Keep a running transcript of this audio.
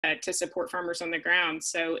to support farmers on the ground.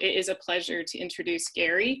 So it is a pleasure to introduce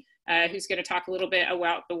Gary, who's going to talk a little bit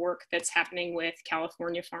about the work that's happening with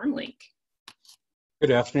California Farmlink.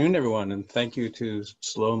 Good afternoon, everyone, and thank you to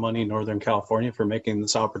Slow Money Northern California for making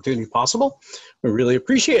this opportunity possible. We really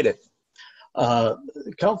appreciate it.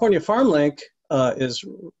 California Farmlink is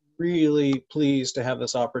really pleased to have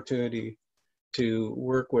this opportunity to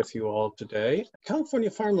work with you all today. California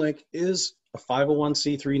Farmlink is a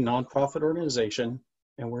 501c3 nonprofit organization,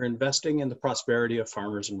 and we're investing in the prosperity of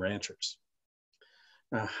farmers and ranchers.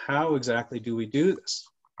 Now, how exactly do we do this?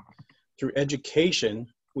 Through education,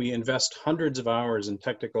 we invest hundreds of hours in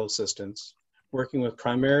technical assistance, working with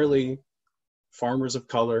primarily farmers of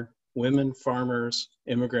color, women farmers,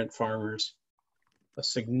 immigrant farmers. A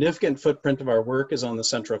significant footprint of our work is on the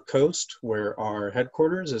Central Coast, where our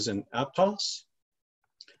headquarters is in Aptos.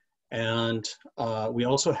 And we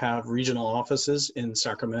also have regional offices in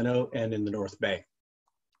Sacramento and in the North Bay.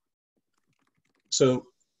 So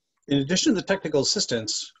in addition to the technical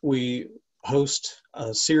assistance, we host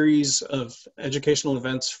a series of educational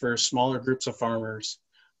events for smaller groups of farmers.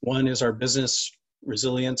 One is our business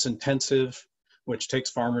resilience intensive, which takes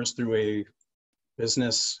farmers through a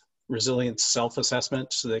business resilience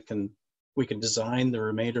self-assessment so we can design the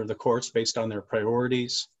remainder of the course based on their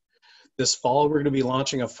priorities. This fall, we're going to be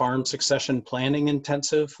launching a farm succession planning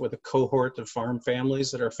intensive with a cohort of farm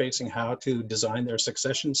families that are facing how to design their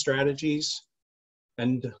succession strategies.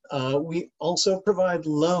 And we also provide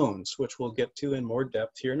loans, which we'll get to in more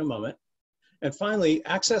depth here in a moment. And finally,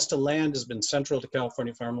 access to land has been central to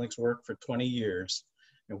California Farmlink's work for 20 years.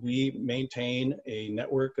 And we maintain a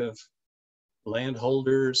network of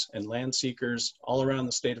landholders and land seekers all around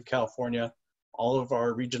the state of California. All of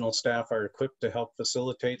our regional staff are equipped to help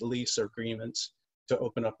facilitate lease agreements to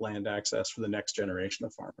open up land access for the next generation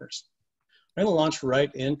of farmers. I'm going to launch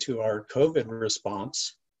right into our COVID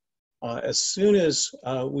response. As soon as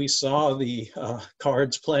we saw the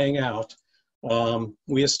cards playing out,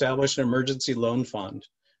 we established an emergency loan fund.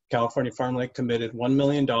 California Farmlink committed $1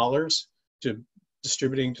 million to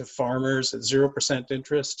distributing to farmers at 0%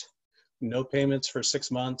 interest, no payments for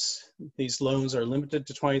 6 months. These loans are limited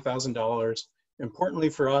to $20,000. Importantly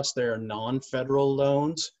for us, they are non-federal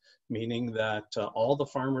loans, meaning that all the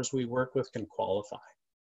farmers we work with can qualify.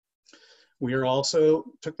 We also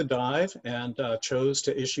took the dive and chose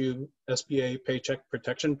to issue SBA Paycheck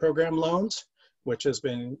Protection Program loans, which has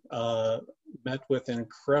been met with an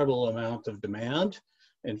incredible amount of demand.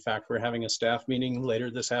 In fact, we're having a staff meeting later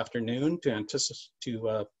this afternoon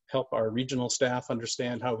to help our regional staff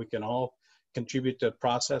understand how we can all contribute to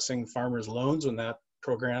processing farmers' loans when that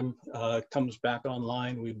program comes back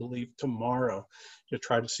online, we believe tomorrow, to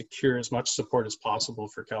try to secure as much support as possible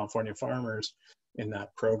for California farmers in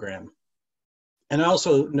that program. And I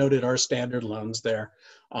also noted our standard loans there,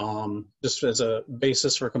 just as a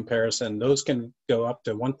basis for comparison. Those can go up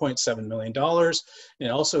to $1.7 million. And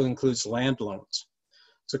it also includes land loans.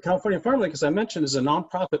 So California Farmlink, as I mentioned, is a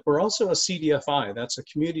nonprofit. We're also a CDFI. That's a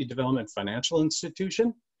Community Development Financial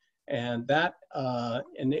Institution. And that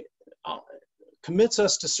commits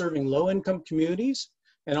us to serving low-income communities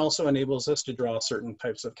and also enables us to draw certain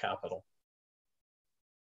types of capital.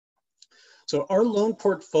 So our loan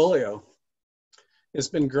portfolio has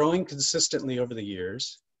been growing consistently over the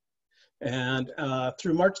years. And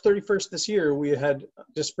through March 31st this year, we had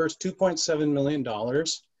dispersed $2.7 million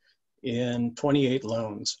in 28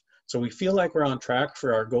 loans. So we feel like we're on track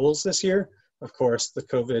for our goals this year. Of course, the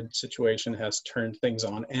COVID situation has turned things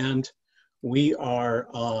on, and we are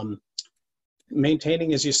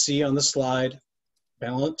maintaining, as you see on the slide,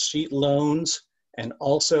 balance sheet loans and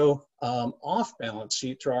also off balance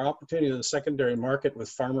sheet through our opportunity to the secondary market with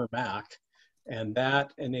Farmer Mac. And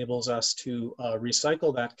that enables us to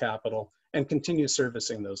recycle that capital and continue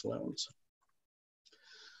servicing those loans.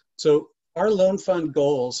 So our loan fund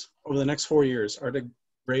goals over the next 4 years are to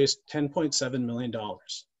raise $10.7 million.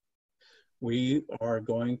 We are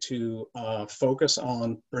going to focus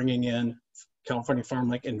on bringing in California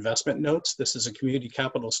Farmlink investment notes. This is a community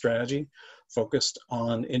capital strategy focused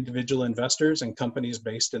on individual investors and companies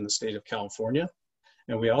based in the state of California.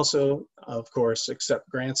 And we also, of course, accept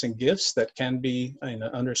grants and gifts that can be, in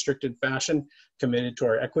an unrestricted fashion, committed to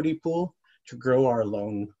our equity pool to grow our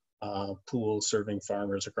loan pool serving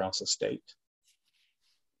farmers across the state.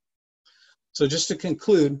 So just to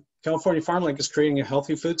conclude, California Farmlink is creating a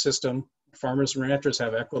healthy food system. Farmers and ranchers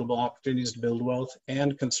have equitable opportunities to build wealth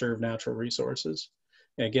and conserve natural resources.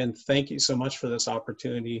 And again, thank you so much for this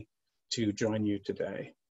opportunity to join you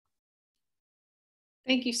today.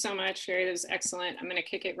 Thank you so much, Gary. That was excellent. I'm going to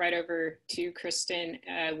kick it right over to Kristen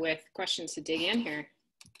with questions to dig in here.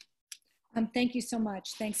 Thank you so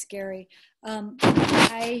much. Thanks, Gary.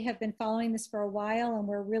 I have been following this for a while, and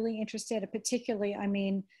we're really interested, particularly, I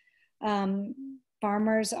mean,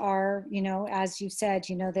 farmers are, you know, as you said,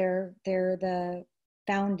 you know, they're the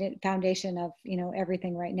foundation of, you know,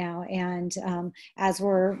 everything right now. And as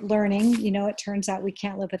we're learning, you know, it turns out we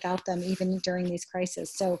can't live without them even during these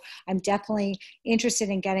crises. So I'm definitely interested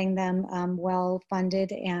in getting them well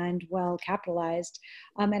funded and well capitalized.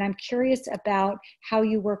 And I'm curious about how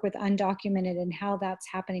you work with undocumented and how that's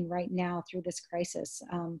happening right now through this crisis.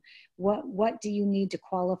 What do you need to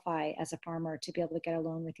qualify as a farmer to be able to get a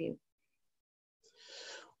loan with you?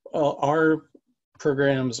 Well, our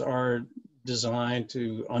programs are designed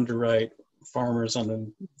to underwrite farmers on a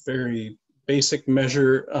very basic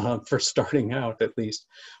measure for starting out, at least,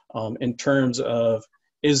 in terms of,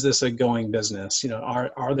 is this a going business? You know,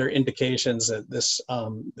 are there indications that this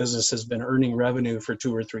business has been earning revenue for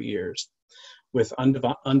 2 or 3 years? With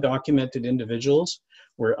undocumented individuals,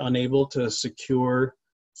 we're unable to secure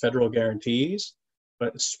federal guarantees,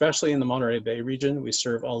 but especially in the Monterey Bay region, we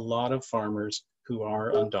serve a lot of farmers who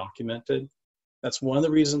are undocumented. That's one of the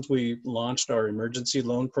reasons we launched our emergency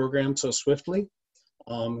loan program so swiftly.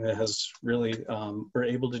 It has really, we're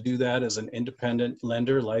able to do that as an independent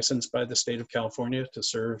lender licensed by the state of California to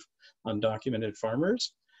serve undocumented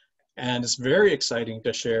farmers. And it's very exciting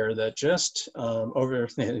to share that just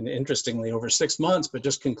interestingly, over 6 months, but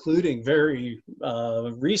just concluding very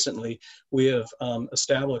recently, we have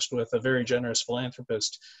established with a very generous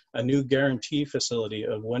philanthropist a new guarantee facility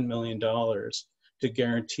of $1 million to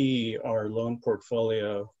guarantee our loan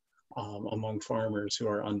portfolio among farmers who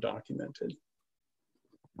are undocumented.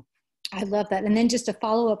 I love that. And then just a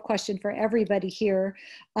follow-up question for everybody here.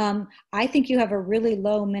 I think you have a really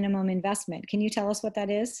low minimum investment. Can you tell us what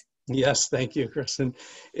that is? Yes, thank you, Kristen.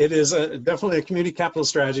 It is definitely a community capital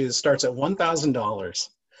strategy that starts at $1,000.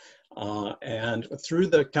 And through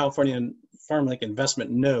the California Farmlink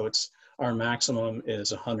investment notes, our maximum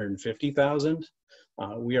is $150,000.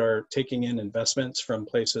 We are taking in investments from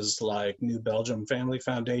places like New Belgium Family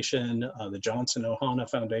Foundation, the Johnson Ohana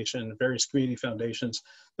Foundation, various community foundations.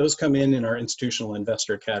 Those come in our institutional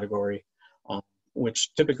investor category,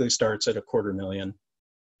 which typically starts at $250,000.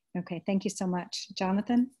 Okay, thank you so much.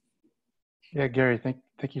 Jonathan? Yeah, Gary,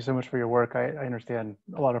 thank you so much for your work. I understand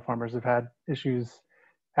a lot of farmers have had issues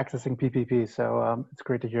accessing PPP, so it's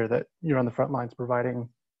great to hear that you're on the front lines providing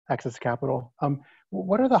access to capital.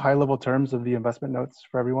 What are the high-level terms of the investment notes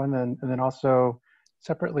for everyone? And then also,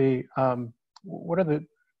 separately, what are the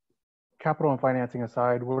capital and financing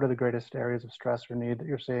aside, what are the greatest areas of stress or need that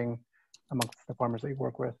you're seeing amongst the farmers that you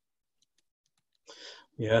work with?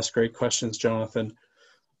 Yes, great questions, Jonathan.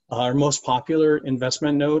 Our most popular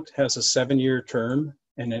investment note has a 7-year term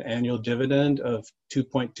and an annual dividend of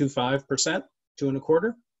 2.25%,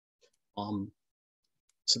 2.25.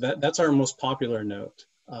 So that's our most popular note.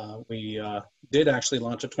 We did actually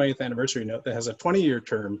launch a 20th anniversary note that has a 20-year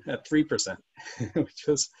term at 3%, which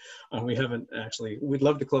is, we haven't actually, we'd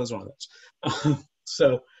love to close one of those.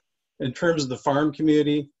 So in terms of the farm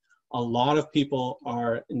community, a lot of people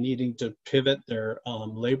are needing to pivot their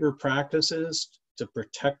labor practices to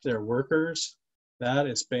protect their workers. That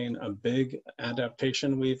has been a big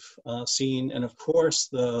adaptation we've seen. And of course,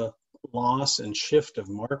 the loss and shift of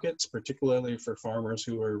markets, particularly for farmers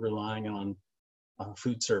who are relying on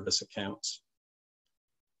food service accounts.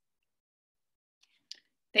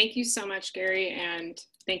 Thank you so much, Gary, and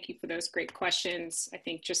thank you for those great questions. I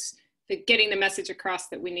think just getting the message across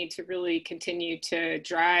that we need to really continue to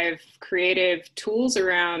drive creative tools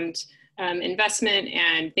around investment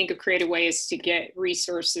and think of creative ways to get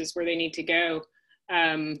resources where they need to go.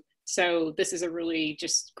 So this is a really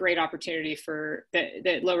just great opportunity for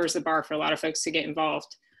that lowers the bar for a lot of folks to get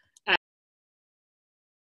involved.